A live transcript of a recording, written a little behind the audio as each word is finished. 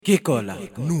Que cola?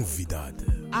 Novidade.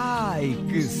 Ai,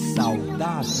 que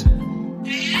saudade.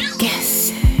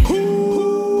 Guess.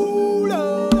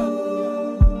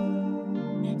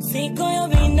 Siko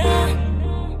yobina,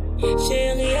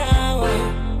 chérie awa.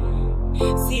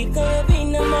 Siko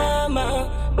yobina mama.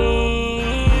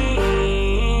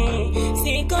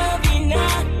 Siko yobina,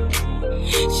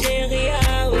 chérie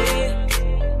awa.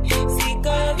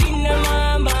 Siko yobina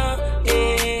mama.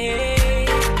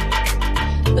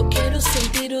 Eu quero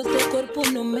sentir o teu corpo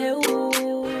no meu.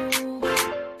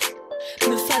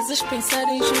 Me fazes pensar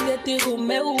em Julieta e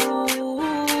Romeu.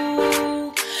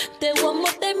 Teu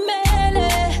amor tem mele,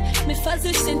 me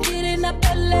fazes sentir na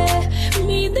pele.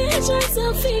 Me deixa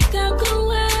só ficar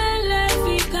com ele,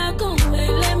 ficar com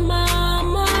ele,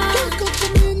 mama. Toca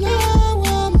comigo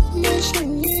now, me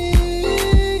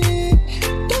chérie.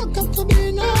 Toca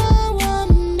comigo now,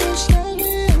 me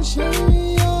chérie,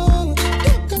 chérie.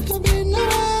 Toca comigo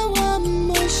now,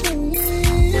 me chérie.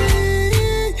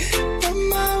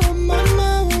 Mama, mama,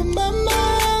 mama,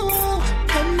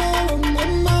 mama,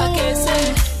 mama. Aquecer,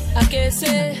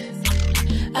 aquecer,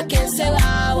 aquecer a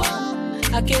água.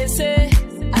 Aquecer,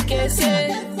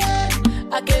 aquecer,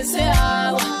 aquecer a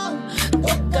água.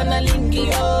 Toca na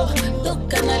linguio,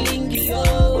 toca na linguio.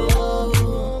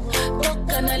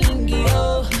 Toca na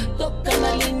linguio, toca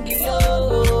na linguio.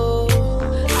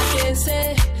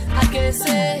 Aquecer,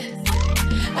 aquecer,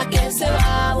 aquecer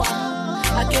a água.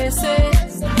 Aquecer,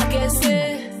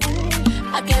 aquecer,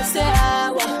 aquecer a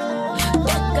água.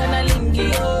 Toca na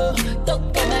linguio,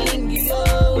 toca na linguio.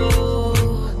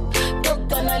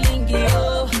 Toca na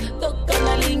linguio, toca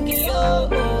na linguio.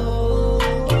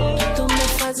 Tu me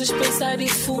fazes pensar em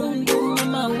fundo,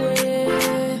 mamauê.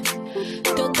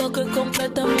 Teu toque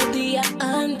completa meu dia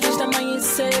antes de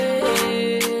amanhecer.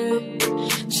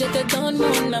 Je te donne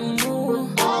mon amour,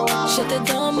 je te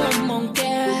donne mon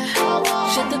cœur,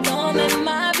 je te donne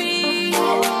ma vie,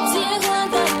 tire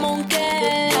dans mon cœur.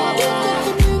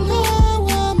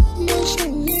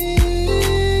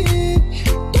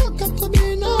 Toca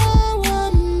comigo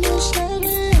now, me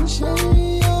chérie,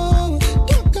 chérie.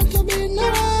 Toca comigo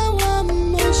now,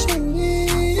 me chérie.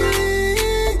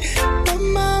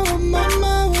 Mama,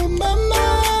 mama, mama,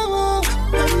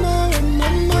 mama,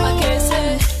 mama.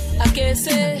 Aquecer,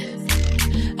 aquecer,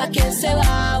 aquecer a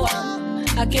água.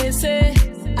 Aquecer,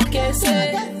 aquecer,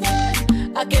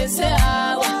 aquecer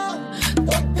a água.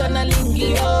 Toca na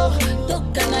linguio,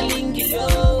 toca na linguio.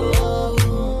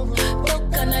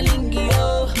 Toca na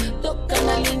linguio, toca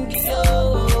na linguio.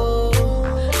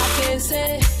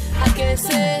 Aquecer,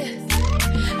 aquecer,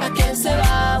 aquecer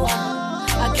a água.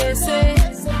 Aquecer,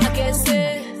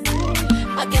 aquecer,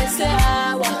 aquecer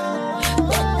a água.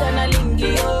 Toca na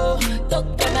linguio,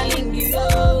 toca na linguio.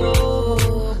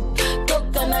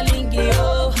 Toca na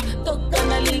linguio, toca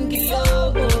na linguio.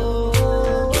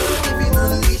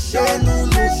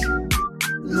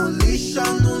 No lixo,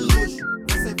 no luxo.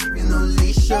 Você vive no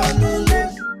lixo, no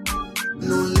luxo.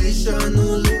 No lixo, no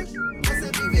luxo. Você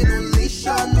vive no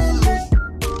lixo, no luxo.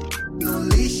 No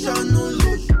lixo, no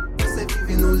luxo. Você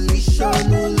vive no lixo,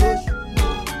 no luxo.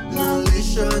 No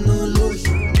lixo, no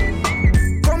luxo.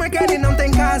 Como é que ele não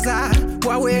tem casa?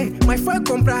 Uauê, mas foi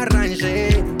comprar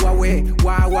ranger. Uauê,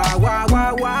 uau, uau, uau,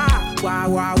 uau,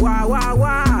 uau, uau, uau, uau,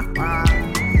 uau.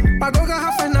 Pagou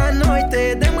garrafas na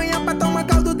noite, de manhã pra tomar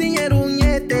caldo, dinheiro,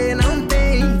 nhete, não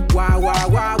tem. Uau,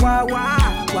 uau, uau, uau,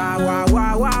 uau, uau,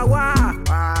 uau, uau, uau.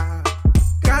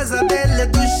 Casa dele é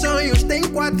dos sonhos, tem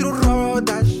 4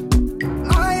 rodas.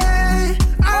 Ai, ai,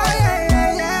 ai, ai,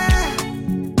 ai,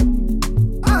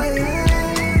 ai,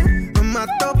 ai.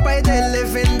 Matou o pai dele,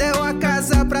 vendeu a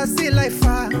casa pra se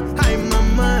laifar. Ai,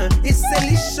 mamãe, isso é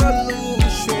lixo,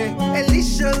 luxo, é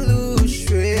lixo,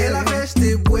 luxo. Ela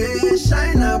veste bué,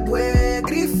 shine na bué,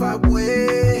 grifa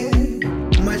bué.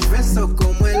 Mas vê só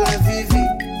como ela vive,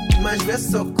 mas vê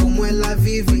só como ela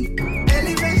vive.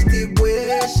 Ele veste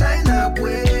bué, shine na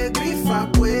bué, grifa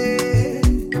bué.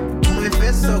 Mas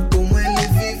vê só como ele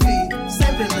vive,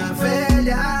 sempre na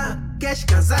velha. Queres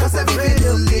casar? Você vive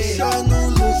no lixo, no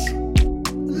luxo.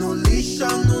 No lixo,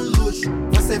 no luxo.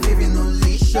 Você vive no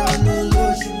lixo, no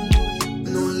luxo.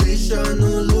 No lixo,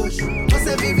 no luxo.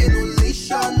 Você vive no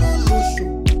lixo, no luxo.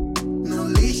 No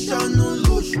lixo, no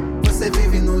luxo. Você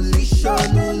vive no lixo,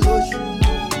 no luxo.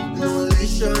 No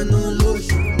lixo, no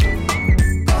luxo.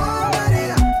 Oh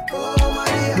Maria, oh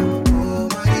Maria, oh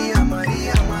Maria,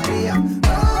 Maria, Maria.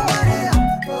 Oh Maria,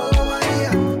 oh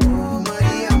Maria, oh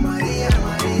Maria, Maria,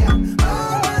 Maria.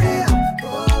 Oh Maria,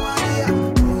 oh Maria,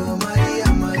 oh Maria,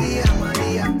 Maria,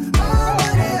 Maria. Oh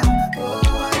Maria, oh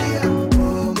Maria,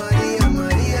 oh Maria,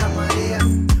 Maria, Maria.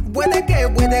 Bué de que,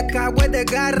 bué de cá, bué de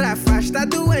garrafa. Está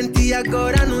doente e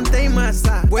agora não tem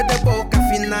massa. Bué da boca,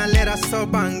 afinal era só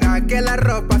banga. Aquela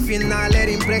roupa, afinal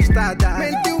era emprestada.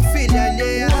 Mentiu filha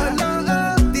alheia,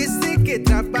 disse que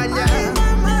trabalha,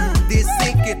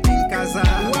 disse que tem casa,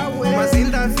 mas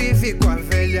ainda vive com a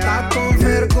velha. Tá com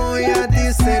vergonha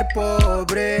de ser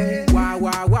pobre.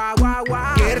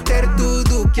 Quer ter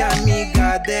tudo que a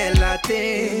amiga dela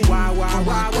tem.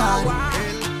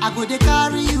 I go they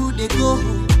carry you, they go.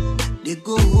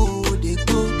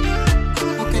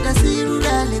 Okay, that's you,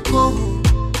 let go.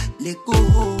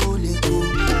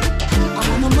 I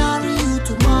wanna marry you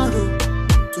tomorrow.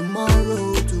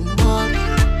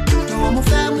 Don't want my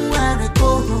family where they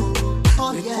go.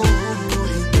 Oh yeah.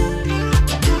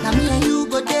 Now me and you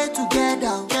go there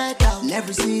together.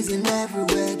 Every season,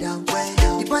 everywhere down.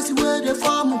 The person where they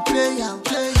form and play out.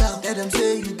 Let them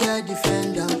say you get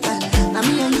defender. Now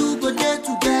me and you go there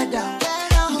together.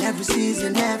 Every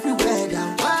season, everywhere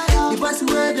down. The person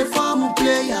where they form and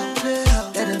play out.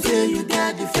 Let them say you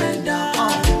get defender.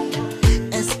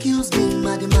 Excuse me,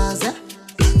 mademoiselle.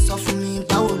 So for me,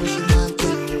 power she man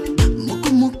take.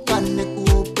 Muka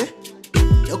nekuope.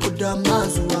 Yokuda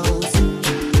mazuwa.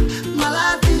 My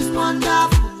life is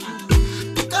wonderful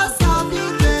because of you,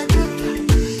 baby.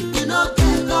 You know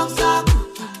get obstacle.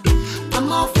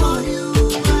 I'm all for you.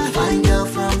 Fine girl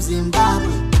from Zimbabwe.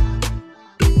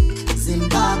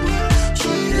 She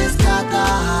is Kaka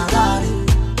Harare.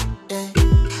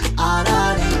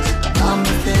 I'm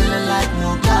feeling like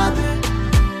Mugabe.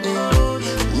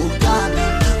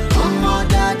 I'm more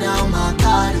down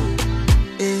Makari.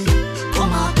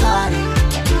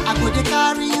 I go to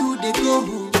carry you, they go.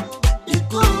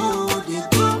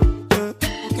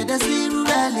 Okay, that's you,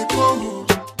 let go.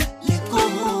 I'm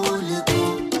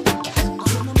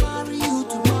gonna marry you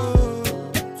tomorrow.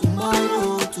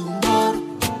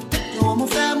 You want my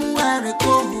family where they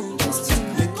go.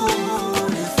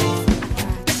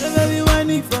 So baby,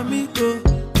 whining for me, go.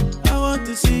 I want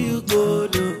to see you go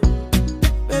low.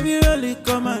 Baby, really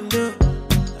come and do.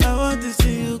 I want to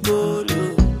see you go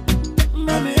low.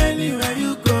 Mommy, anywhere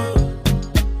you go,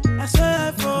 I swear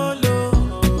I follow.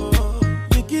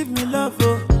 You give me love,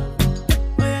 oh,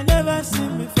 but you never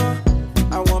seen before.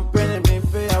 I want pen and me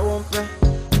pay, I won't pay.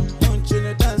 Don't you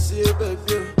know dance, you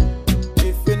baby?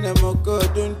 If you never go,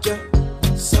 don't you?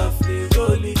 Softly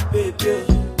roll it, baby.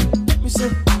 Me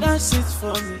say, dance it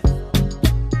for me.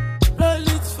 Roll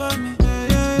it for me.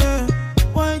 Yeah.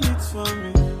 Wine it for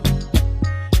me.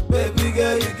 Baby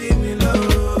girl, you give me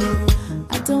love.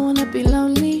 I don't wanna be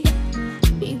lonely.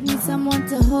 Need me someone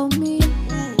to hold me.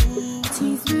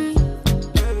 Tease me.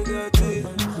 Baby girl,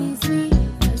 Please me.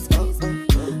 Excuse me.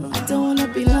 I don't wanna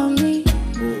be lonely.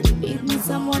 Need me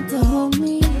someone to hold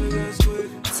me.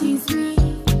 Tease me.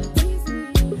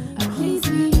 Please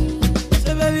me.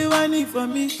 so baby, whining for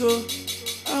me, go.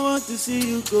 I want to see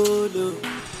you go low.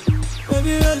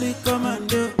 Baby, really come and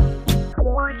do.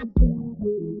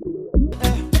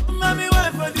 Mommy, why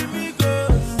for the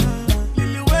amigos?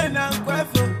 Lily Wayne and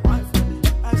Quaffo.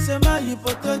 I say my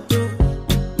potato,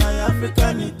 my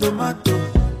African tomato.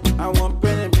 I want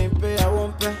pen and me pay, I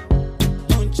won't pay.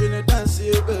 Don't you know dance,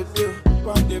 you baby?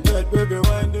 On the bed, baby,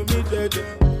 wind to me dead.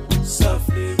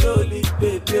 Softly roll it,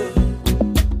 baby.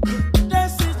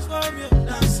 Dance it for me,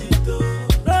 dance it, oh.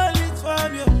 Roll it for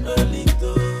me, roll it,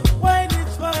 oh. Wine it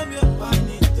for me, wine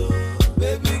it, oh.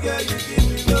 Baby girl, you give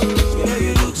me love. Yeah,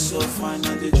 you look so fine,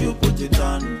 and did you put it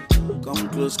on? Come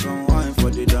close, come wine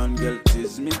for the down, girl,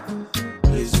 tease me,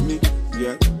 please me,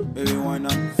 yeah. Baby, why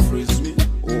not freeze me,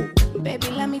 oh. Baby,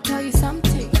 let me tell you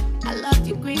something. I love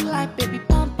your green light, baby,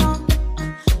 pom pom.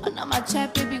 On my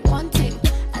chat, baby, one thing.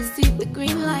 I see the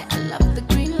green light, I love the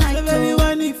green light. So baby,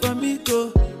 whining for me,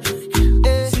 go.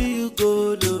 See you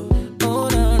go low. Oh,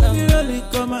 no. You really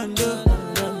come and do.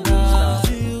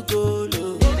 See you go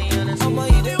low.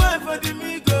 The wife for the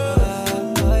me go.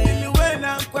 Lily Wayne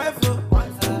and Quaffo.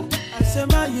 I say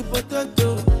my potato,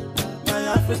 my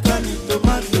African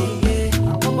tomato.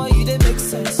 You they make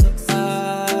sense.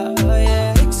 Oh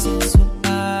yeah, make sense.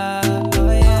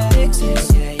 Oh yeah, make sense.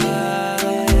 Yeah.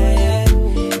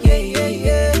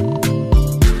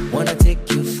 Wanna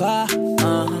take you far,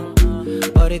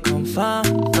 or they come far,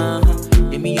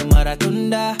 give me your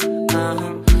maratunda,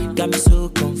 got me so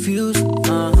confused,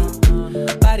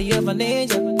 body of an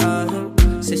angel,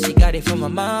 says she got it from my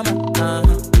mama,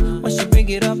 when she bring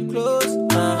it up close,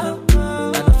 I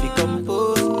know if you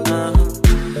compose,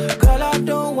 girl, I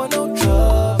don't want no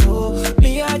trouble,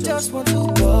 me I just want to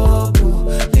go,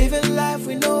 living life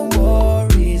with no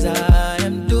worries, I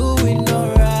am doing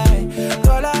alright,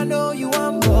 girl, I know you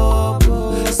want more,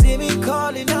 see me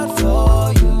calling out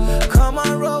for you, come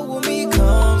on roll with me,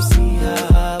 come see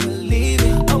how I believe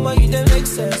it, you don't make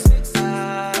sense.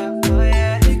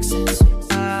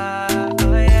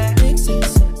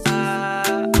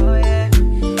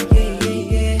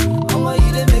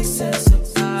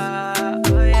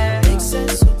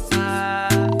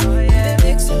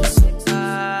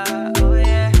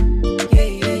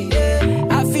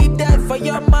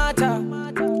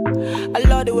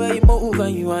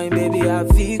 when you wine, baby, I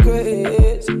feel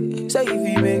grace. Say if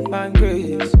you make my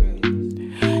grace,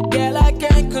 girl, I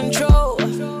can't control.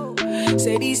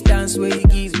 Say this dance where you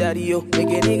give daddy, yo, make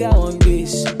a nigga one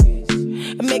kiss,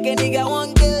 make a nigga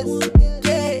one kiss.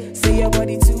 Yeah, say your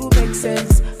body to make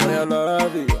sense. For your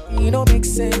love, you don't make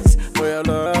sense. For your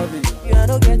love, you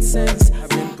don't get sense. I've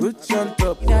been put you on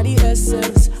top, now the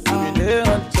essence. I've been there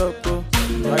on top, oh.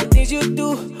 All the things you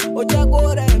do, oh, just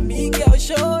go there and be girl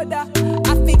shoulder.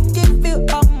 I think if you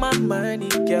on my money,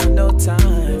 girl, no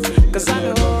time. Cause I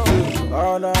know,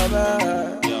 oh no,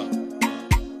 man.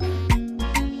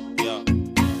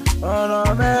 Oh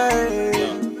no, man.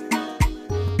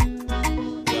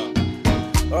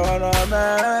 Oh no,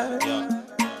 man.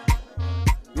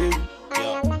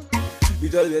 You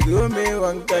just do me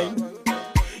one time.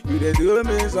 You just do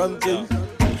me something.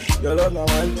 Your love now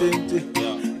one thing.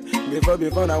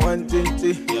 Before now one thing.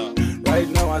 Right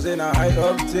now I say now high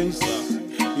up things.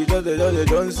 You just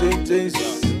don't sing things.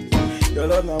 Your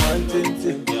love now one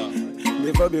thing.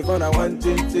 Before now one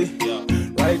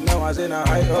thing. Right now I say now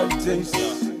high up things.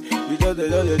 You just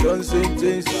don't sing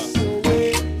things.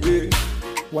 Yeah.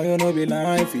 Why you no be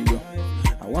lying for you?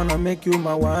 I wanna make you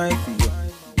my wife for you.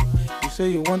 You say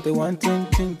you want the one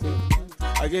thing.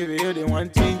 I gave you the one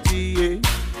thing, yeah.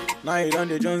 Now you done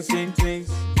the Johnson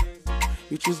things.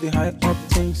 You choose the high up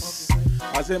things.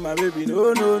 I say my baby,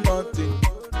 no, nothing.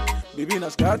 Baby,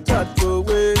 not scattered, go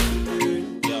away.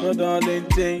 No darling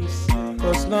things.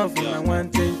 Cause love when I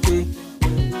want thing.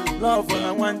 Love when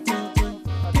I want thing.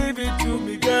 Give it to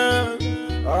me, girl.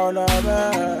 Oh no,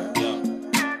 man.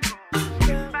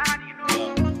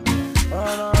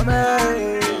 Oh no,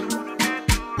 man.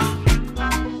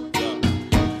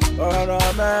 Oh no,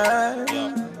 man.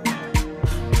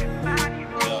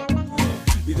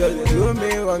 You just do me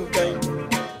one time.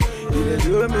 You just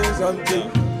do me something.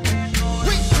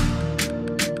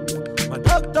 My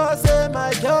doctor say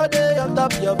my girl day on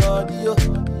top your body, yo.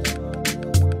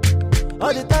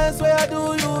 All the times where I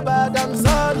do you bad, I'm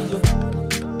sorry, yo.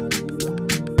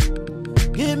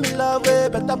 Give me love way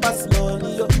better pass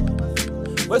money, yo.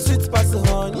 Where sweet pass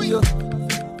honey, yo.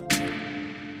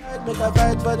 Make a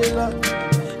fight for the love.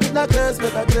 In a case,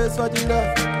 make a case for the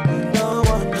love. Don't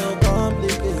want no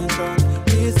complication.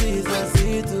 This is a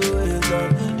situation.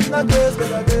 In a case,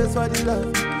 make a case for the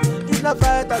love. In a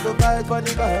fight, I go fight for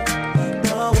the love.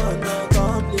 Don't want no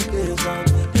complication.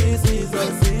 This is a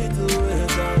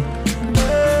situation.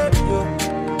 Baby,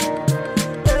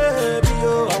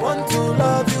 yo, I want to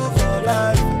love you for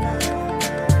life.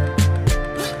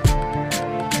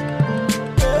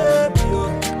 Baby, yo,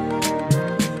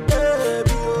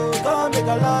 come make I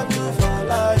love you for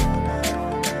life.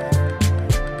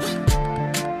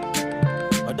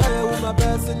 I die with my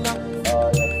person now.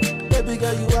 Baby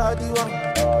girl, you are the one.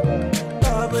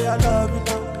 Love where I love you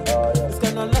now. This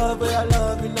kind of love where I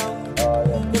love you now.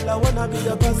 Girl, I wanna be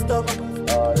your customer.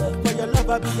 For your love,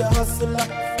 I be your hustler.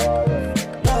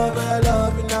 Love where I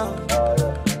love you now.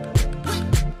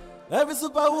 Every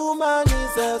superwoman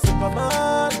is a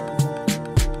superman.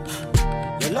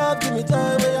 Your love give me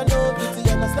time where I know pity,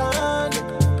 understand.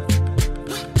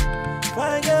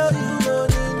 Fine girl, you don't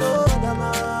need no other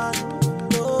man.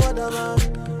 No other man.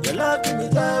 Your love give me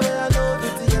time where I know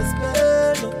pity,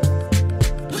 explain.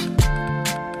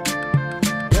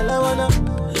 Girl, I wanna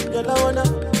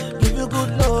give you good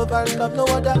love and love no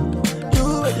other. You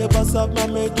with the boss of my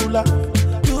medulla.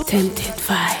 Tempted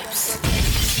vibes.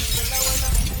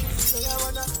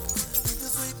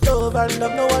 Love and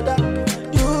love no other.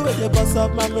 You with the boss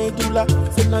of my medulla.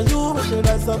 So now you with the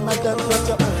rise of my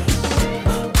temperature.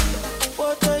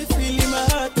 What I feel in my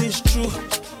heart is true.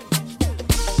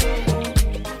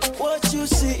 What you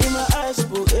see in my eyes,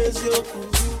 boo, is your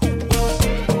proof.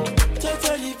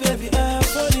 Totally, baby, I'm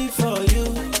falling for you.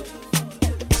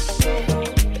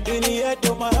 In the head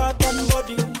of my heart and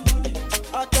body.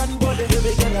 Heart and body,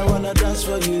 baby girl, I wanna dance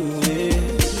for you,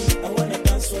 yeah. I wanna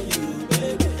dance for you,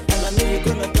 baby. And I know you're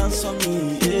gonna dance for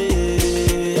me,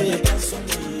 yeah. Dance for me,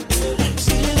 baby.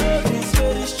 See, love is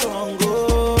very strong,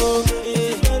 oh,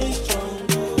 yeah. Very strong,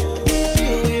 oh.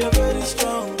 Yeah, you're very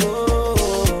strong, oh.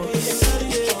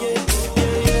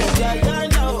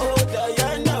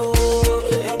 Diana, oh.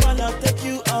 I wanna take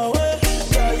you away.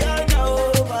 Diana,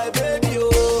 oh, my baby,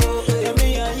 oh. Yeah, me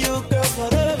and you, girl,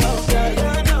 forever.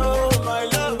 Diana, oh, my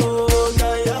love, oh.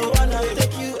 Diana, I wanna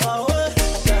take you away.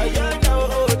 Diana,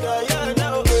 oh,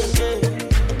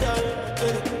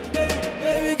 yeah.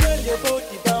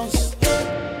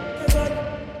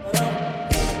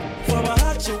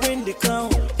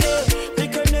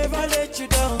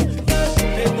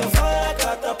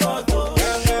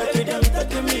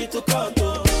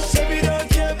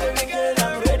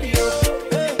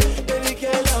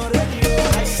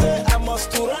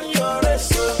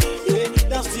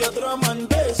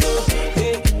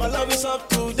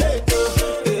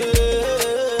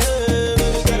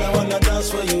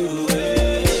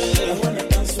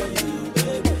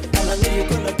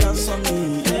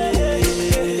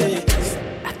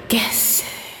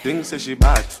 say she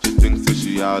bad, she thinks that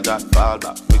she all that. Fall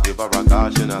back, we give her a call,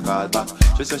 she not call back.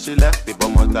 She said she left me, but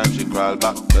more time she crawl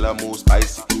back. Girl, I move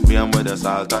spicy, me and with the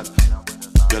salt at.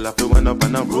 Girl, I feel went up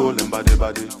and I'm rolling body.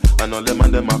 And all them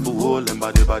and them have to hold them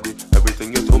body.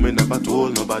 Everything you told me never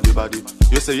told nobody body.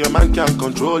 You say your man can't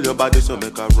control your body, so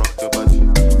make her rock your body.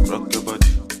 Rock your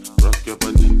body, rock your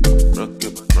body, rock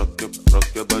your body,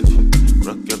 rock your body,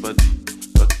 rock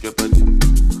your body.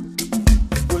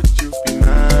 Would you be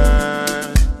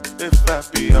mine if I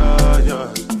be all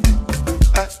yours?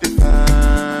 At the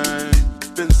time,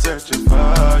 been searching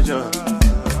for you.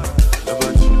 Your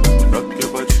body, rock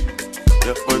your body.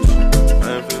 Your body,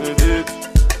 I'm feeling it.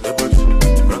 Your body,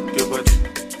 rock your body.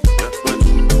 Your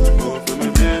body, move for me,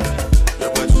 baby.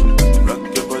 Your body, rock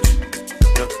your body.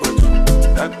 Your body,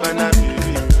 that banana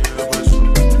baby. Your body,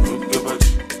 rock your body.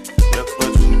 Your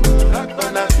body, that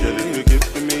banana baby. You give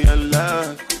me a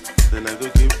love, then I go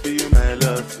give you my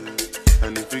love too.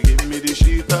 And if you give me the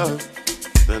sheet up,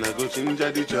 then I go change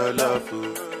your love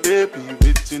too. Baby,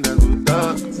 waiting I go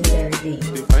talk.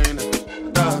 Define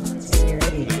it, talk.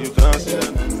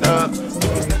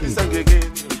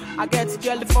 I get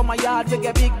girl from my yard, they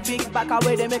get big back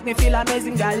away, they make me feel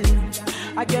amazing, girl.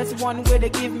 I guess one way they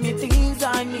give me things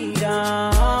I need.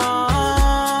 I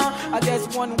guess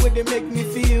one way they make me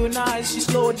feel nice. She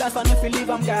slow dance and if you leave,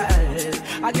 I'm girl.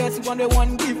 I guess one day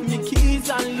one give me keys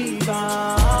and leave.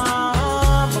 But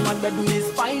my bedroom is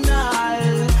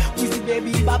final. We see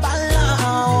baby baba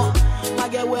now. I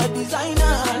get well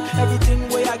designer. Everything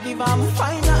way I give, I'm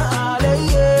final.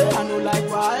 Yeah, I know like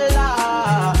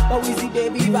voila. But we see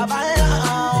baby baba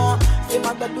now. Say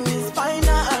my bedroom is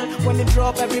final. When they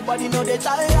drop, everybody know they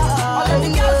tired. All of the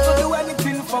girls go do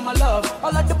anything for my love.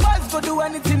 All of the boys go do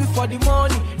anything for the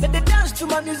money. Then they dance to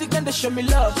my music, then they show me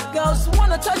love. Girls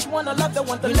wanna touch, wanna love, they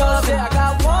want the love. Say I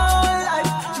got one life,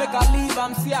 make I leave,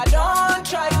 I'm see I don't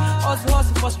try. Hustle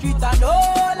for street and no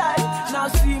life. Now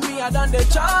see me, I done the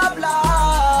job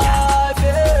life.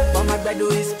 Yeah. But my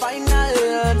bedroom is final.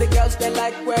 The girls they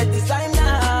like wear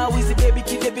designer. We see baby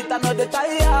keep a bit another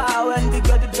tire. When they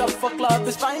got the drop for club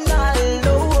is final.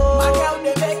 Oh, my girl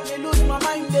they make me lose my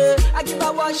mind. I give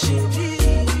her what she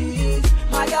needs.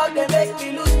 My girl they make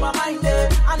me lose my mind.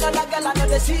 Another girl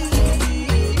another see.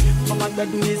 But my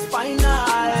bedroom is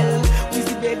final. We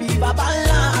see baby baba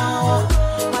now.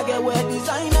 My girl wear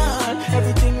designer.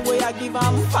 Everything way I give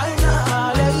I'm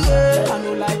final. Yeah, I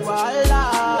know like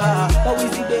voila. But we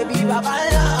see baby baba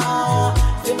now.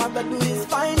 Say my bedroom is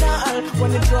final.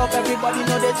 When they drop, everybody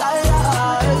know they tired.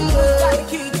 Got the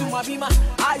key to my beamer.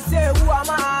 I say who am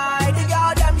I? The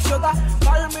girl them sugar.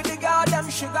 Call me the girl them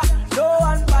sugar. No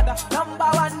one bother.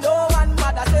 Number one, no one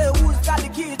bother. Say who's got the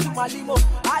key to my limo?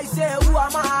 I say who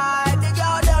am I? The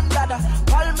girl them dada.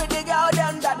 Call me the girl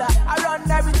them dada. I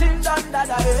run everything done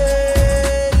dada.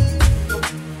 Hey.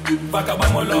 Vaca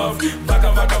vamos love,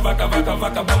 vaca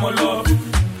vamos love.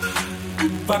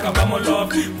 Vaca vamos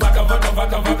love, vaca vamos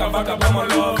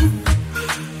love.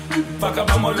 Vaca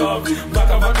vamos love,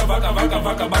 vaca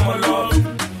vamos love.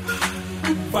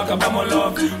 Vaca vamos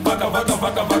love, vaca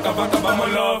vamos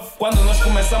love. Quando nós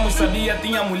começamos sabia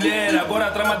tinha mulher. Agora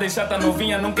a trama de chata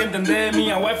novinha nunca entender.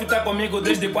 Minha wife tá comigo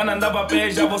desde quando andava a pé.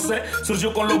 Já você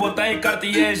surgiu com Louboutin e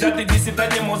Cartier. Já te disse tá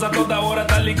teimosa toda hora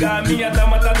tá ligada. Minha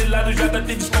dama tá de lado já tá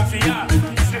te desconfiar.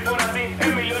 Se for assim é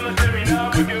melhor não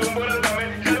terminar. Porque o embora também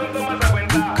já não tô mais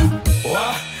aguentar.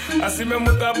 Uau, assim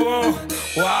mesmo tá bom.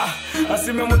 Uau,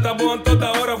 assim mesmo tá bom.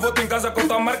 Toda hora volto em casa com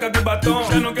tua marca de batom.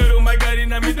 Já não quero mais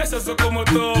garina, me deixa só como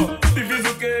tô. Te fiz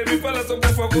o quê? Me fala só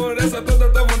por favor. Essa toda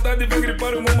tua vontade vem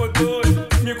gripar o meu motor.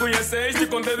 Me conheceste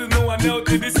com dedo no anel.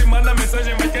 Te disse manda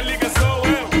mensagem, mas quem liga sou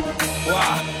eu.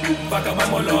 Uau, vaca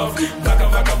vamos love. Vaca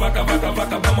vamos love.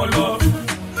 Vaca vamos love.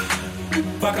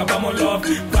 Vaca vamos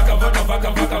love. Vaca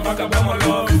vamos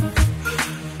love.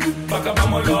 Vaca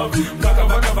vamos love. Vaca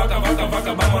vamos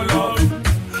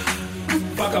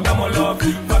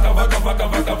love,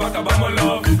 vaca vamos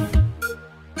love.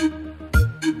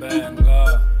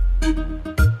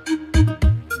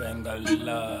 Venga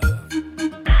love.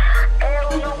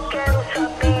 Eu não quero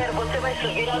saber, você vai se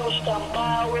virar no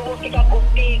estampão, eu vou ficar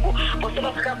contigo, você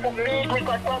vai ficar comigo e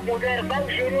com a tua mulher, vai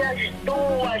gerir as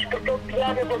tuas, porque eu te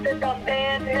amo e você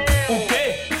também, né? O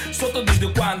quê? Solto desde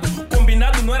quando?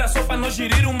 Combinado não era só pra nós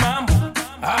gerir um mambo.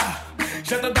 Ah,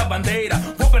 já tá da bandeira.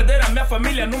 Vou perder a minha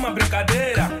família numa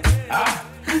brincadeira. Ah,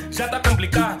 já tá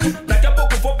complicado. Daqui a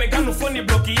pouco vou pegar no fone e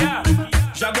bloquear.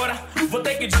 Já agora vou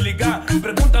ter que desligar.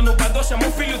 Pergunta no Cadocha,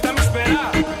 meu filho tá me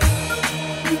esperar.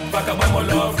 Vaca vamos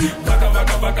love. Vaca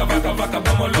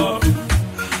vamos love.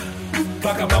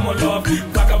 Vaca vamos love. Vaca vamos love.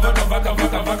 Vaca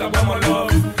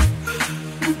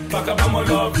vamos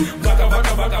love.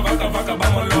 Vaca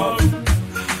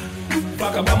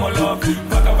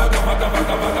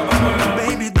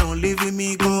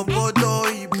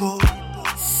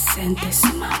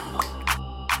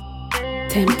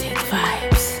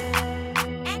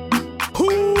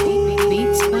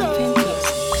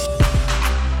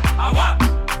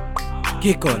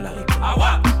Kikola.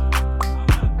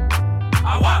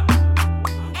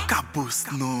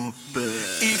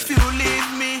 If you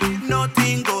leave me,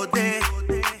 nothing go there.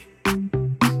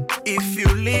 If you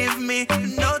leave me,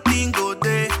 nothing go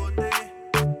there.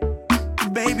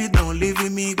 Baby, don't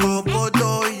leave me, go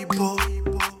bodo.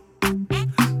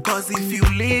 Cause if you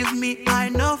leave me, I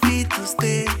know fit to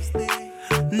stay.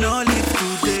 No leave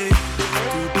today.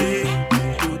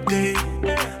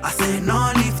 I say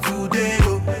no leave today,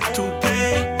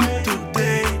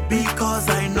 today, because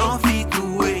I know fit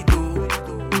to wait.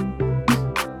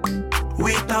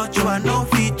 Without you, I know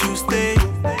fit to stay.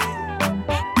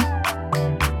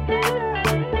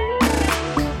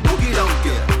 Boogie down,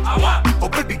 girl. Oh,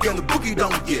 baby girl, boogie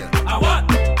down, girl.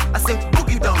 I said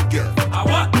boogie down, girl.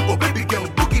 Oh, baby girl,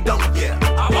 boogie down, girl.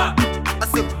 I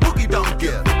said boogie down,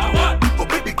 girl. Oh,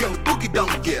 baby girl, boogie down,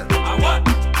 girl.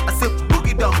 I said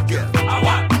boogie down, girl.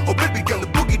 Oh, baby girl,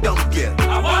 boogie down, girl.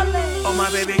 Oh, my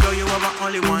baby girl, you are my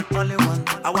only one.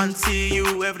 I want to see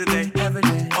you every day.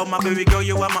 Oh, my baby girl,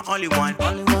 you are my only one.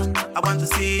 I want to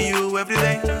see you every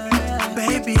day.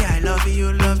 Baby, I love you.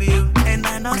 And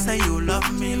I know say you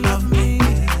love me.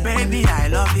 Baby, I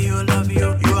love you.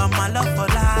 You are my love for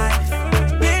life.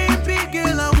 Baby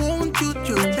girl, I want you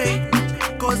to stay.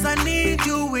 Cause I need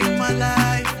you in my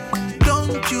life.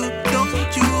 Don't you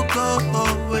go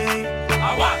away.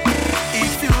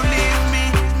 If you leave me,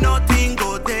 nothing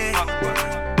go there.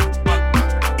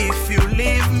 If you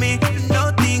leave me,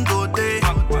 nothing go there.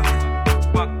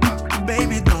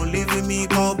 Baby, don't leave me,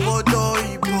 go bodo.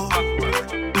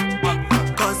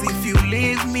 Cause if you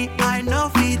leave me, I know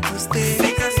fit to stay.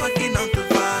 Because working on the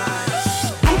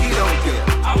vibes. Boogie down,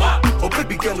 girl. Oh,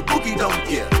 baby girl, boogie down,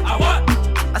 girl.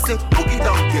 I said boogie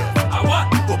down, girl.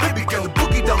 Oh, baby girl,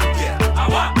 boogie down, girl.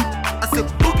 I said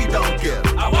boogie down, girl.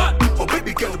 Oh,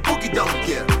 baby girl, boogie down,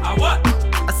 girl.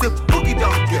 I said boogie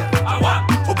down, girl.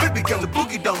 Oh, baby girl,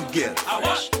 boogie down, girl.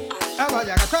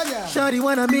 Shawty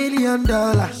want $1 million.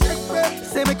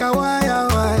 Say make a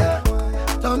wire.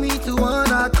 Tell me to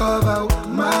wanna cover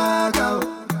my girl.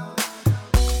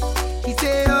 He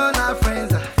say all our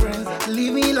friends are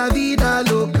living la vida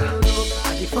loca.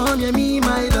 I found me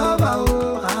my lover.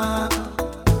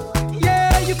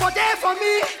 Yeah, you for there for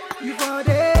me. You for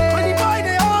there. When the boy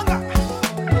they hunger,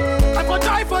 I for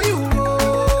try for you.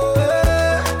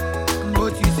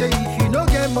 But you say if you no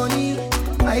get money,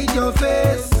 hide your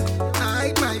face.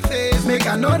 Hide my face. Make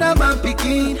another man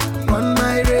picking on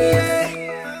my race.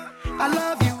 I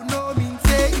love you, no mean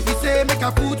say. If you say make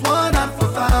I put one hand for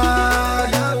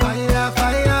fire,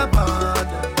 burn.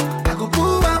 I go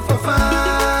put one for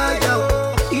fire.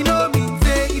 You know mean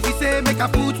say. If you say make I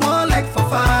put one leg for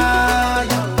fire,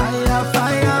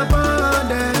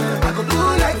 burn. I go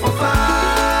put leg for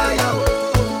fire.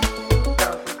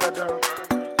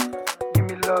 Give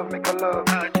me love, make a love.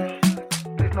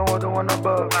 There's no other one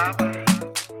above.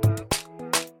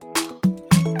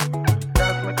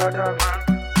 Dance, make a dance.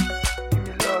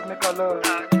 Make a love.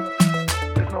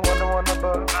 There's no one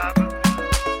above.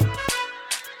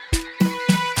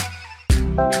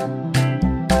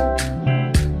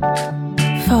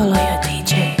 Follow your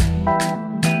DJ.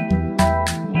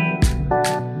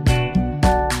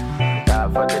 Die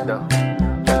for the dough.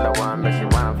 Tell her one, make she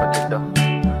wine for the dough.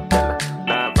 Tell her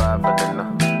die for the no.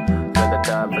 Tell her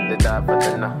die for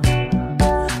the no.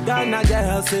 Ghana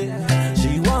girl say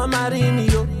she want marry me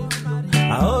yo.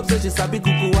 I hope that she sabi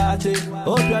kuku wache.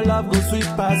 Hope your love go sweet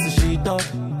past the sheet up.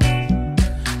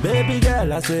 Baby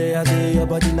girl, I say your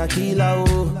body na killer,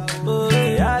 oh. Oh,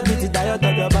 yeah, I get it diet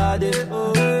of your body,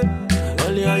 oh,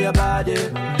 only on your body.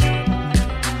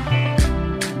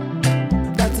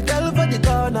 That's a girl for the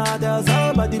corner, there's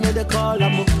somebody made a call,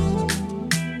 I'm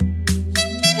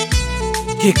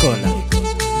Kikola.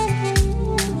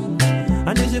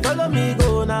 and if you follow me,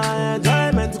 go now,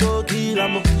 enjoyment go kill,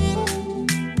 I'm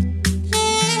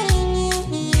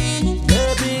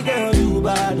baby girl, you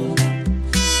bad,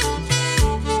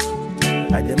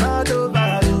 I demand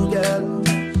over you, girl.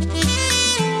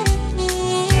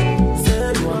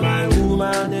 Say you are my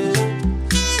woman,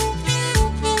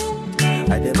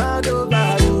 I demand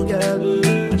over you, girl.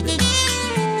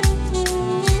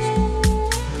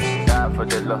 Die for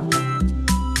the love.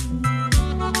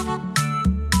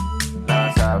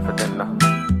 Die for the no.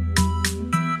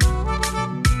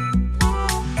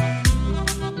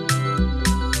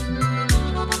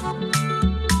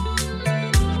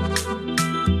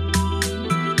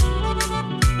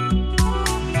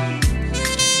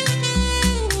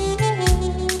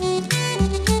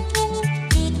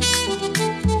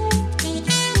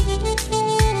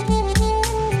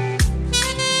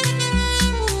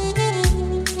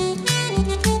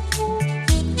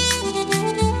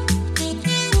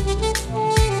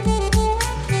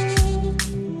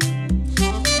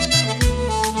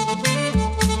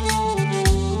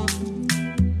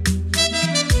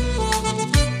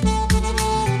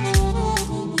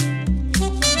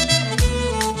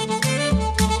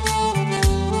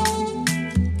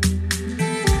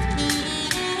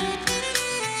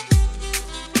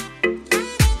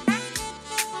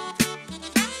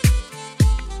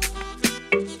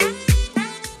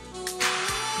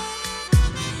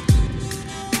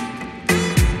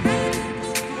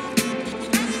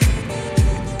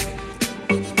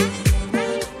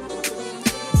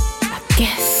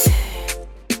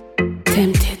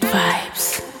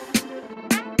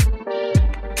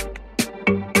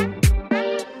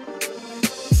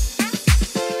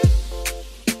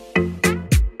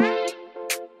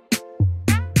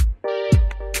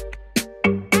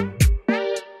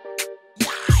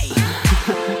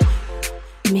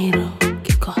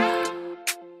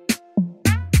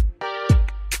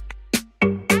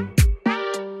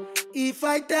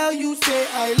 I tell you, say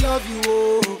I love you,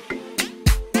 oh.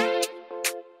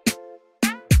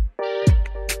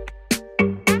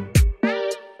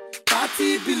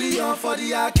 30 billion for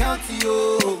the account,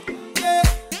 yo. Yeah.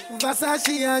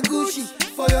 Versace and Gucci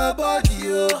for your body,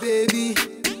 oh baby.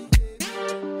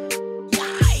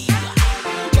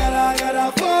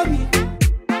 Gotta for me.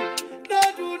 No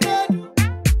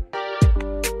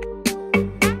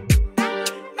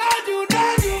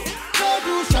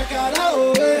do. Shakara,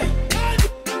 oh eh.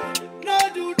 No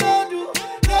do.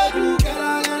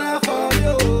 Gotta for me,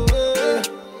 oh eh.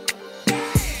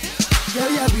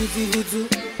 Girl, you're beautiful too.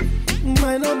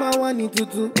 My number one in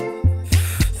tutu.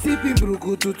 Sipping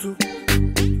bruku tutu.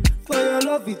 For your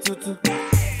love it tutu.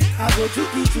 I go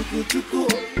chuku.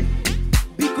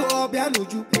 Biko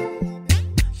obianuju.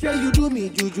 Share you do me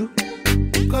juju.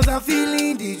 Cause I'm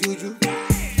feeling the juju.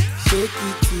 Shake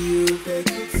it to you. Take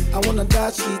it. I wanna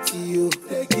dash it to you.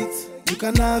 Take it. You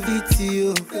can have it to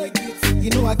you. Take it. You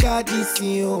know I got this in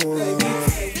you. Take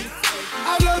it.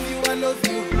 I love you.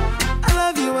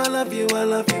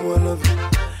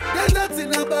 There's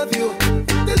nothing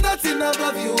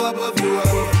above you. Above you.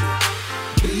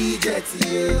 Bridget,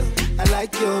 you. I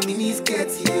like your mini skirt,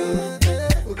 you.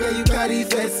 Okay, you carry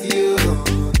face, you.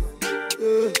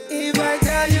 If I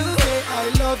tell you, hey, I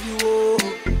love you, oh.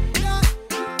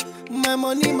 My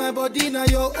money, my body, now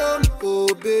your own,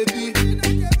 oh baby.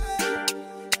 30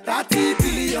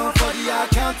 billion for the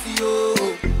account, yo.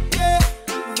 Yeah.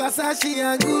 Versace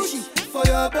and Gucci for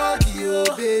your body,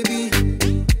 oh baby.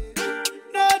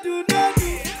 No do,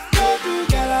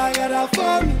 gotta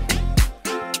for me.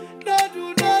 No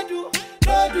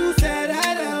do, said I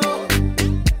know.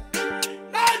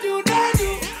 No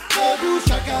do,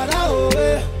 shakara, oh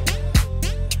eh.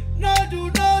 No do,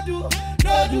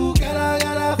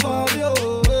 gotta for me,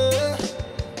 oh eh.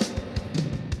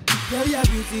 Girl, you're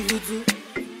beautiful too.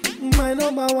 My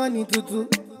number one in tutu.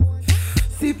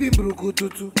 Sipping bruku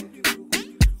tutu.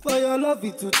 For your love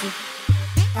it tutu.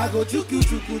 I go chuku.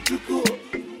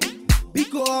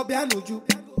 Biko obianuju.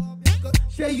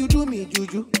 Share you do me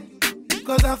juju.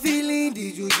 Cause I'm feeling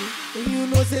the juju. And you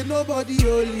know say nobody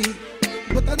holy.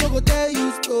 But I don't go tell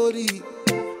you story.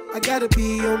 I gotta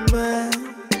be your man.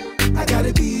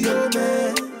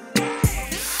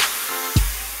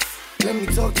 Let me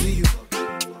talk to you.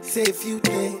 Say a few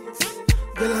things.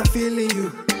 Girl, I'm feeling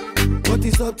you. But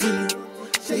it's up to you.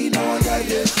 Say you know what I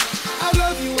did. I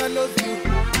love you.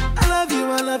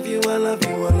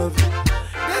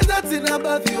 There's nothing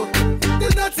above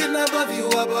you.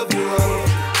 Above you.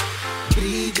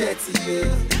 Bridget, you.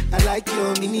 I like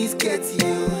your mini skirt,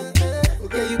 you.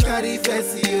 Okay, you carry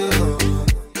face, you.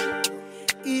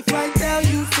 If I tell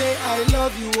you, say I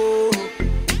love you, oh.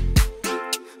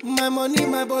 My money,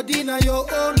 my body, now your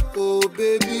own, oh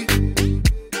baby.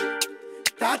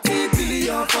 30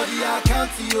 billion for the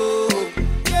account, yo.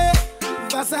 Yeah.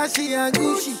 Versace and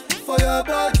Gucci for your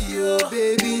body, oh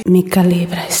baby. Mi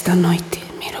calibra esta noite,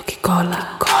 miro que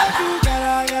cola.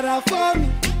 Gotta for me.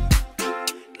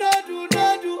 No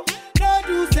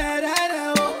do, said I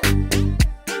know.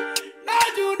 No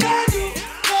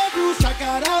do,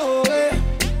 shakara, oh eh.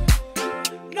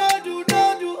 No do,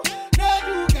 gotta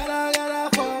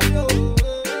for me, oh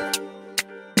eh.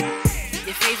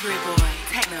 Your favorite boy,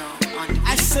 Techno on the beat. I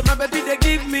said my baby, they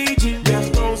give me ginger.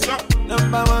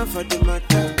 Number one for the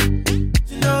matter.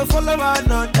 She no follow her,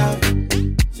 not down.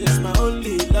 She's my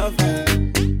only lover.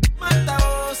 Manta,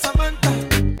 oh Samantha.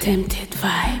 Tempted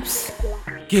vibes.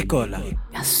 Que cola.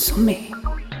 Assume.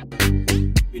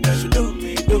 You know she do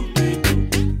me.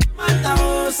 Manta,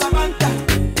 oh Samantha.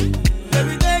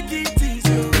 Baby, take it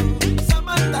easy, oh.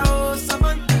 Samantha, oh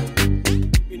Samantha.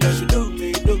 You know she do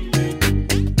me.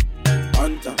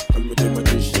 Hunter, call me the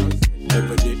magician.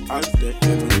 Everybody out there,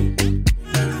 everybody.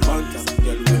 Hunter,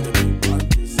 girl with the big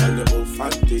panties and the old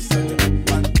fanties and the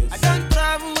Atlantis. I don't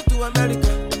travel to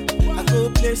America. I go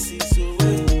places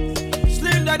away.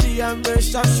 Slim daddy, I'm a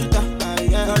sharpshooter.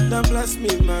 God bless me,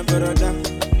 my brother.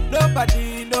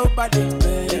 Nobody know my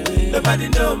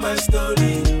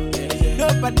story.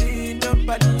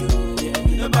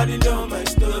 Nobody know my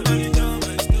story.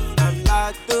 I'm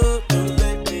locked up, don't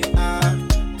let me out.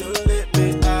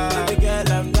 Baby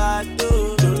girl, I'm locked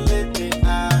up, don't let me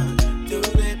out.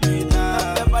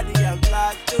 Nobody, I'm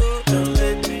locked up, don't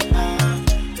let me out.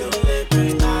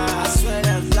 I swear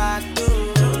I'm locked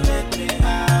up, don't let me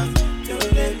out.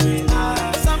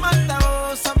 Samantha,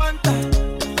 oh Samantha,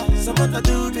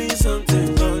 do me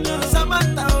something, oh no.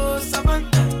 Samantha, oh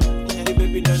Samantha, hey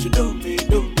baby, now she do me.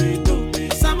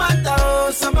 Samantha,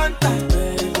 oh Samantha,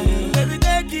 baby,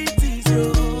 take it easy,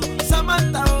 oh.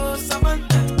 Samantha, oh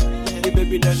Samantha, hey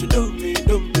baby, now she do me.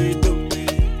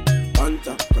 Hunter,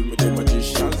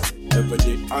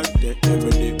 Ante,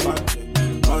 everyday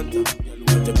Manta,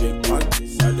 with the big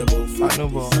panties, and the bull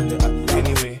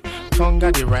Anyway,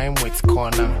 Tonga the rhyme with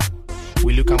corner.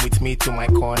 Will you come with me to my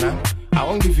corner? I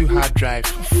won't give you hard drive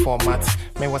format.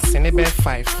 May was Senebe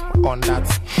 5 on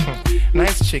that.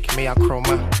 Nice chick, may a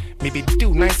chroma. Maybe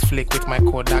do nice flick with my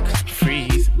Kodak.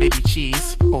 Freeze, baby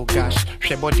cheese. Oh gosh,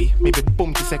 she body. Maybe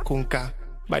boom to sekunka.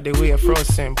 By the way, I froze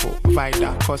simple,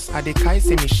 vida. Cause I de kai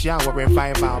say me shower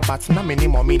revival. But na many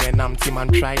more mean and I'm team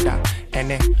and try that.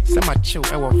 And say my chill,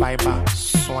 I will vibe.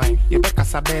 Swine, you bet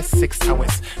casabe 6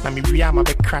 hours. Na me ria ma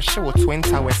be crash or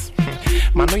 20 hours.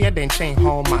 Man, no, you then chain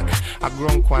hallmark. I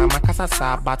grown kwa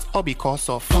makasasa, but all because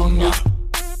of Tonga.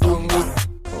 Tonga.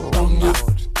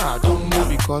 Ah, Tonga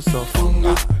because of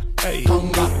Tonga. Hey,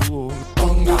 Tonga.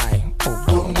 Tonga. Oh,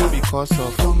 Tonga because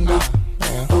of Tonga.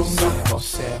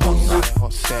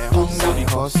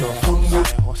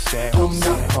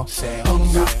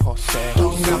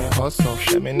 Because of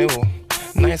Shemino.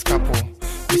 Nice couple.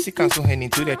 We see cancel hen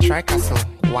into the tri-castle.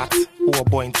 What? Who a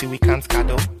boy until we can't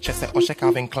cuddle? Chese Oshe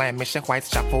Calvin Klein, Meshe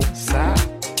Whitechapel. Sir.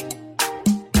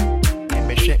 And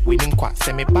Meshe winning quat,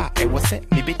 semi bar, it was it,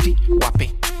 liberty,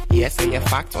 wappy. Yes, say a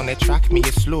fact on the track, me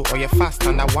is slow or you fast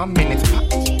under 1 minute.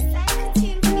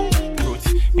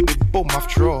 Maybe boom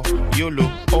after all, YOLO,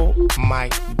 oh my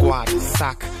god,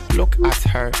 sack. Look at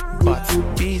her, but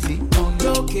busy.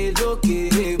 Loke,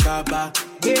 baba,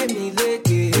 gemi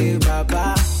leke,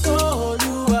 baba. Oh,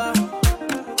 Lua,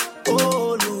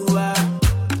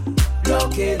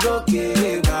 loke,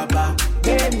 baba,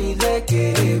 gemi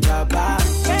leke, baba.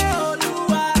 Oh,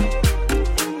 Lua,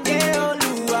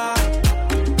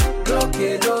 loke,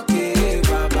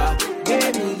 baba,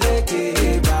 gemi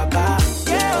leke, baba.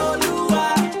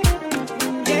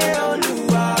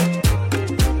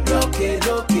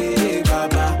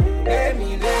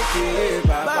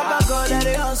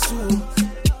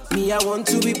 I want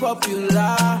to be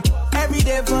popular. Every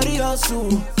day for the hustle.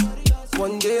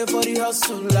 One day for the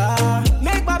hustler.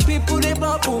 Make my people they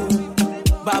bubble.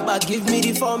 Baba give me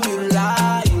the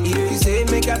formula. If you say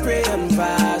make I pray and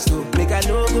fast, oh, make I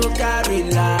no go carry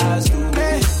last. Oh.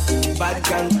 Hey. Bad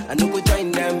gang, I no go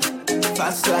join them.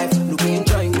 Fast life, look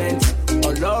enjoyment.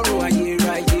 Oh Lord, I hear.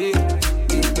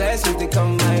 These blessings they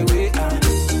come my way.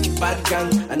 Bad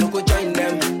gang, I no go join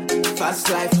them. Fast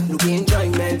life, look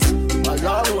enjoyment. A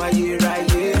long way here,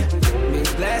 right here. May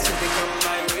blessings they come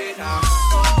my way now.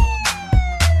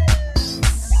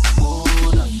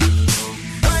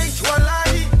 Wait,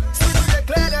 Wallahi, still to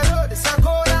declare the road, it's a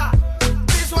cola.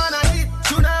 This one I hit,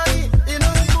 tsunami. You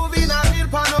know the movie, I real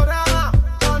panorama.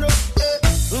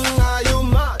 Are you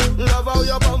mad? Love how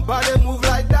your bumper, they move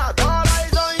like that. All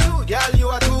eyes on you, girl, you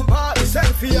are too bad. The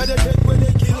selfie, they take when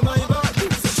they kill my body.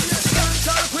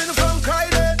 Dancehall queen from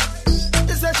Cryden.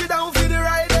 They say she down for the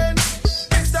riding.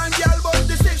 Next time, girl, but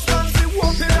the 6 months, they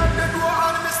walking out the door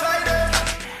and me sliding.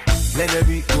 Let it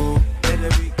be go, let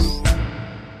it be go.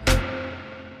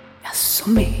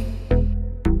 Assumi.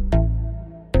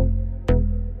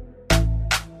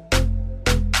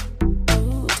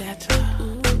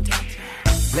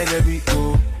 Let it be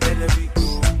go, let it be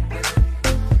go.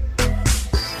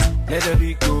 Let it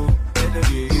be go, let it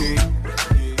be go.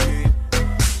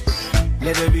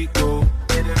 Let it be go,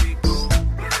 let it be go.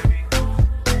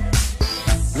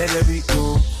 Let it be go,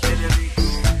 let it be go.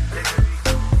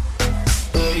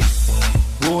 Hey,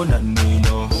 oh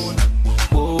nanino,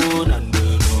 oh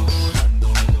nanino,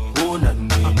 oh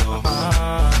nanino, oh nanino,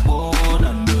 oh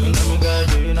nanino,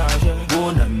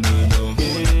 oh nanino,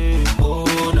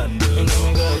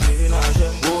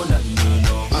 oh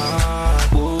nanino,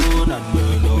 oh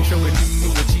nanino. We show it new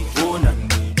with oh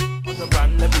nanino. On the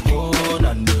brand, let me go, oh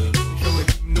nanino. Show it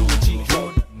new with oh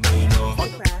nanino. On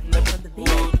the brand, let me go,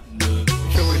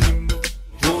 show it new,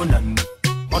 oh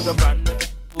nanino. On the brand,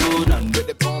 oh nanino. With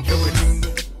the pump, show it new,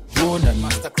 oh nanino.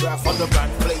 Mastercraft on the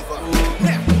brand flavor.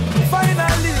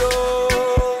 Finally,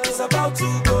 oh, it's about to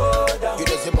go down. You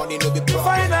know the money no be problem.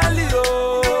 Finally, oh,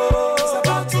 it's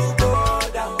about to go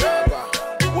down.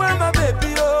 Where my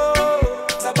baby, oh,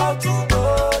 it's about to go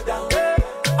down.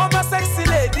 Oh, my sexy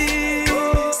lady,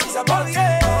 it's about to go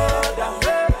down.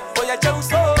 Oh, yeah,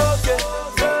 just okay.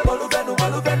 Walubenu,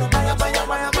 maya, maya,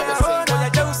 maya, maya. Oh, yeah,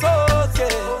 just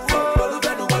okay.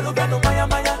 Walubenu, maya,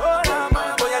 maya. Oh,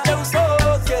 yeah, just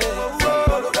okay.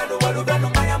 Walubenu,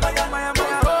 maya, maya, maya,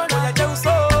 maya. Oh, yeah, just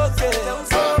okay.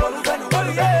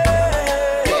 Walubenu,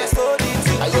 yeah. So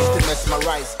I used to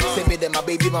mesmerize. Say me that my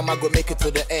baby mama go make it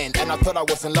to the end. And I thought I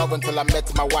was in love until I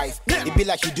met my wife. It be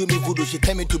like she do me voodoo. She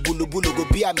tell me to bulu bulu. Go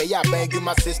be a me ya bang you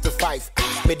my sister 5.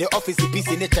 Made the office piece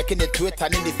in it, checking the Twitter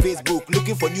and in the Facebook.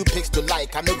 Looking for new pics to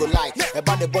like. I no go lie.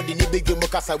 About the body ni big you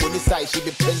mokasa when you say she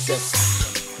be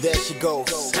princess. there she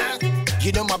goes.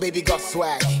 You know my baby got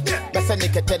swag. Best I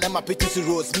nigga tell them my pictures to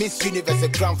rose. Miss Universe, a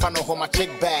grand final home, my check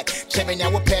bag.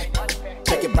 Chevenya will pay.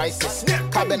 Check your prices.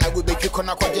 Cabin, I will make you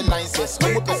connect with your licenses.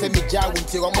 No more person me jar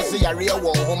until almost say a real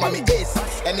one. Home, I'm ace.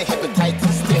 And the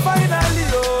hepatitis. Finally,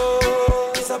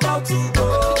 oh, it's about to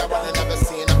go.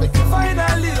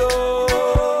 Finally,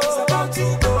 oh, it's about to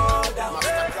go down.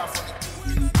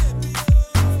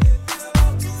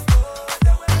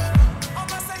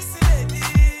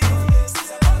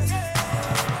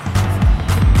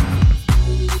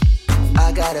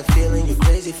 I got a feeling you're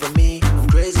crazy for me, I'm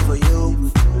crazy for you.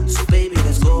 So baby,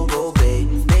 let's go,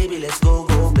 babe. Baby, let's go,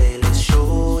 babe. Let's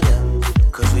show them.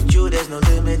 Cause with you, there's no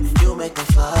limit. You make me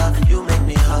fly, you make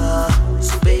me high.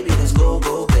 So baby, let's go,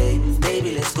 babe.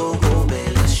 Baby, let's go,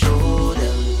 babe. Let's show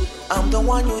them. I'm the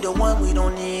one, you the one, we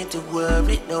don't need to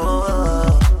worry, no.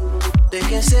 They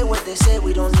can say what they say,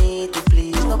 we don't need to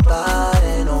please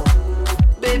nobody, no.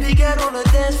 Baby, get on the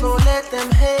dance floor, let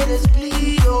them haters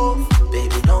bleed, oh.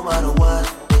 Baby, no matter what,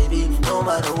 baby, no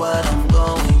matter what, I'm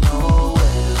going nowhere.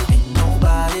 Ain't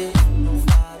nobody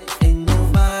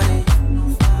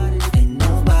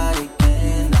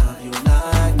can love you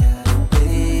like that,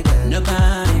 baby.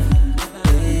 Nobody,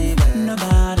 baby.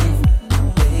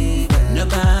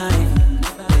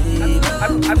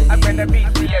 I'm gonna be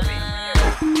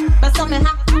but some me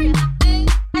ha,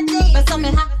 but some me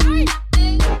ha.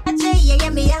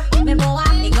 Me boa,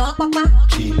 igual papá.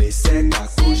 Chile seca,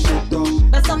 cochito.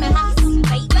 Besame ha,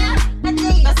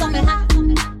 besame ha.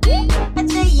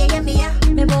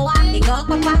 Me boa, igual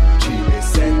papá. Chile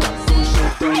seca,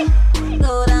 cochito.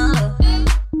 Go down low.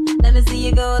 Let me see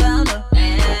you go down low.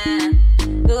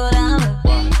 Go down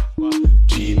low.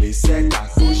 Chile seca,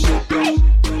 cochito.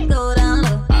 Go down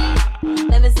low.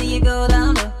 Let me see you go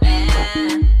down low.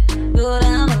 Go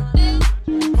down low.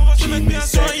 On va se mettre bien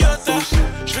sur un yacht.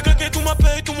 Je vais claquer tout ma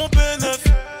paye, tout mon P9.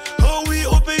 Oh oui,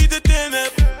 au pays des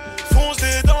ténèbres.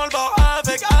 Foncez dans le bar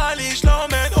avec Ali, je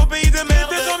l'emmène au pays des merdes.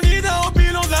 Des hommes leaders au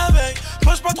bilan de la veille.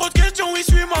 Pose pas trop de questions, oui,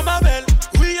 suis-moi ma belle.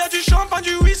 Oui, y'a du champagne,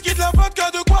 du whisky, de la vodka,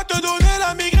 de quoi te donner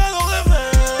la migraine au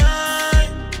réveil.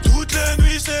 Toutes les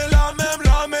nuits, c'est la même,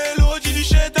 la mélodie du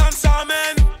chétan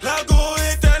s'amène. La go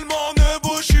est tellement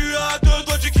nebo, je suis à deux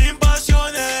doigts du crime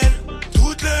passionnel.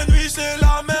 Toutes les nuits, c'est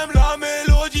la même, la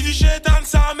mélodie du chétan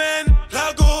s'amène.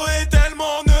 La go est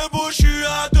tellement nebo, je suis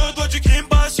à deux doigts du crime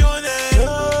passionnel.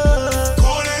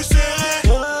 Collé serré,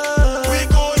 oui,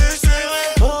 collé serré.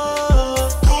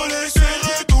 Collé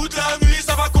serré, toute la nuit,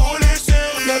 ça va coller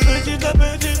serré. La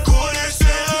petite, collé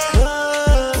serré,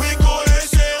 oui, collé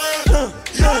serré.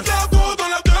 Y'a de la go dans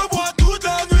la deux boîtes, toute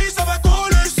la nuit, ça va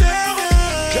coller serré.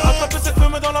 J'ai attrapé cette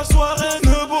femme dans la soirée.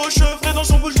 Nebo, chevré dans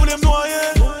son bouche, je voulais me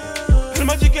noyer. Elle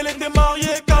m'a dit qu'elle était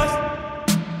mariée, casse.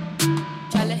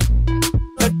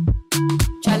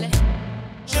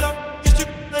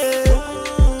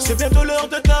 C'est bientôt l'heure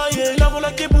de tailler, la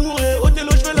voilà qui est bourrée, au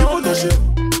télo je vais la relâcher.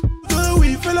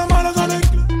 Oui, fais la malade avec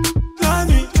la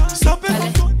nuit, ça pète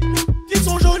en toi. Ils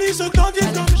sont jolis, se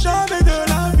candident comme jamais de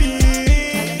la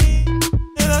vie.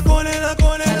 Elle a collé,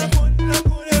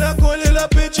 la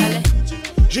petite.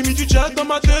 J'ai mis du jack dans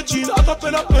ma tétine,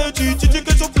 attrapé la petite, tu dis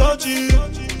qu'elles sont platines.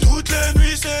 Toutes les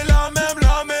nuits c'est la même,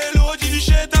 la mélodie du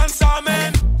chétan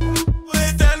s'amène.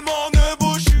 Ouais, tellement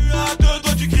nebo, je suis à deux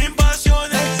doigts du crime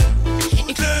passionnel.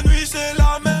 Toutes les nuits c'est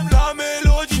la même, la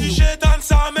mélodie du chétan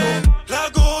s'amène. La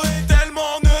go est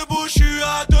tellement nebo, je suis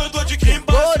à deux doigts du crime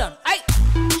passionnel.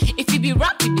 If you be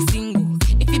rap, you be single.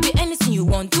 If you be anything you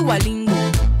want, do a lingo.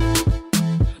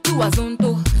 Do a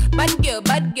zonto. Bad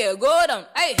girl, go down.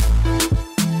 Ay.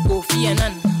 Kofi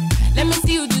Annan. Let me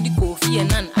see you do the Kofi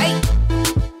Annan. Ay.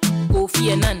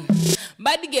 Kofi Annan.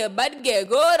 Bad girl,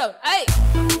 go down. Ay.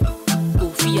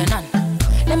 Kofi Annan.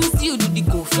 Let me see you do the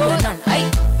Kofi Annan. Ay.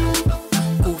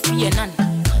 Kofi Annan.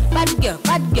 Bad girl,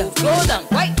 go down.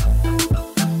 Ay.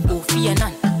 Kofi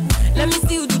Annan. Let me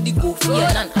see you do the Kofi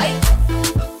Annan. Ay.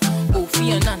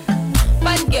 Kofi Annan.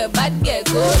 Bad girl,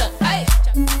 go down. Ay.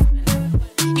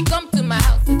 He come to my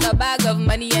house with a bag of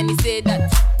money and he said that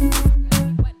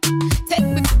take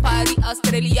me to Paris,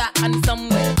 Australia and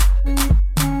somewhere.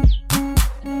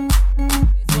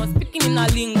 He was speaking in a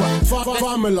lingua.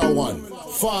 Formula One,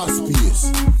 fast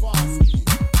pace.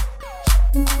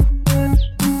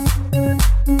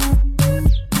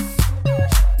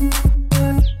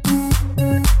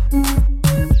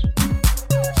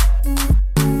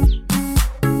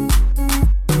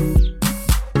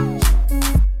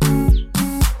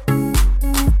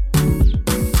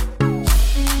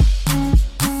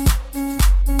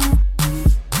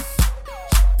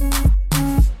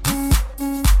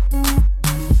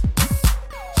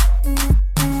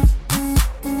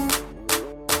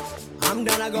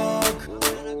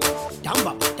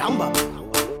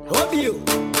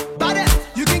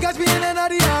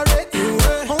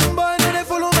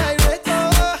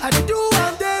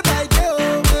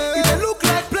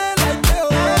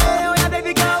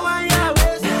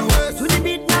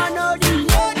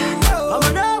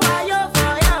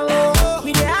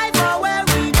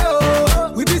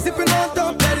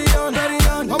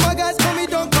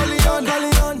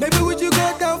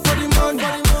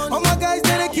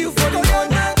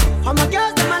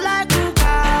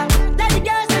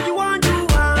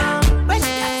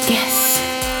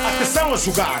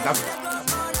 sugar.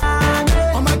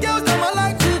 All my girls, them I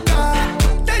like to car.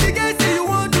 Tell the guys say you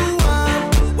want to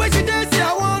when she dey say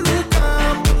I want look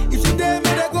if she dey me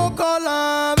they go call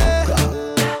am.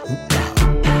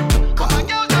 All my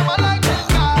girls, them I like to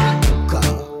car.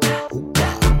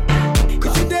 If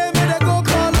she dey me they go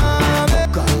call am.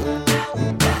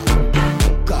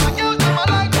 All my girls, them I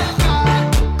like to car.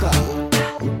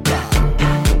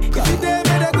 If she dey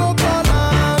me they go call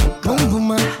am.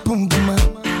 Boom boom,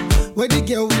 where the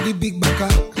girl with the big backer?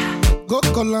 Go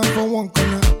call am for one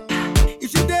corner.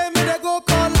 If she dey me they go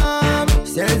call am.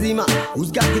 Senzima, who's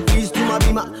got the keys to my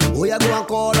bima? Oh, ya go and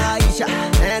call Aisha.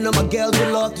 And all my girls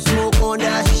would love to smoke on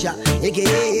that shisha.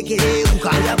 AKA, who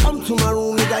can ya come to my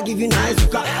room? I give you nice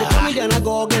hookah. They call me then I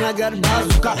go again, I got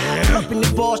bazooka. Pull up in the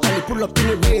Porsche and they pull up in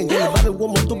the range. Yeah, baby,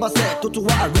 one more to baset, to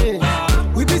what range.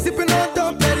 We be sipping on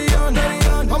Dom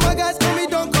Perignon. All my guys call me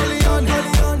Don Corleone.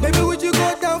 Baby, would you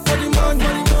go down for the money?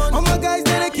 All my guys,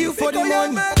 they kill for the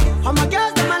money. All my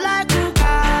girls, them I like to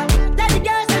car. Tell the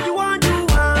girls that you want to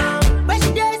when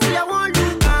she dey say I want to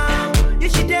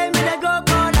if she dey me they go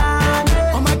call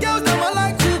her. All my girls, them I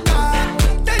like to car.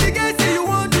 Tell the guys say you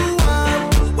want to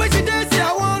when she dey say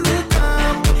I want to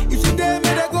if she dey me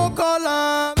they go call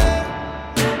her.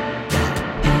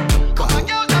 All my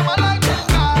girls, them I like to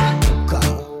car.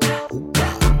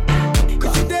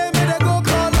 If she dey me they go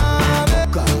call her.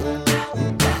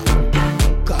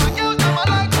 All my girls, them I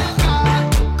like to car.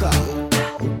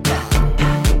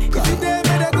 If she dey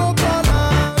me they go call her.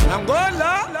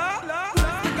 Angola.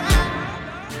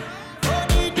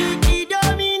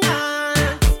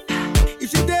 If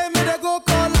she dey me they go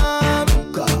call am.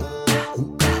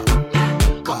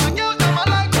 All my girls them I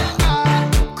like to car.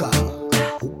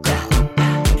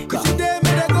 If she dey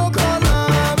me they go call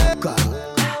am.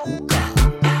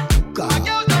 All my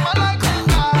girls them I like to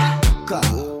car.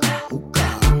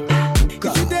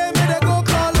 If she dey me they go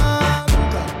call am.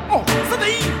 Oh, sai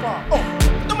daí, pá. Oh,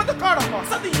 toma da cara, pá.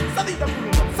 Sai da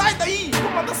pulo. Sai daí,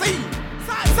 comanda sai.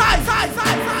 Sai.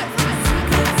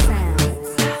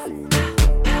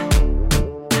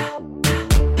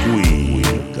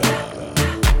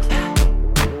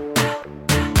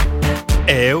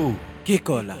 Eu, que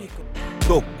cola.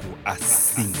 Toco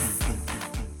assim.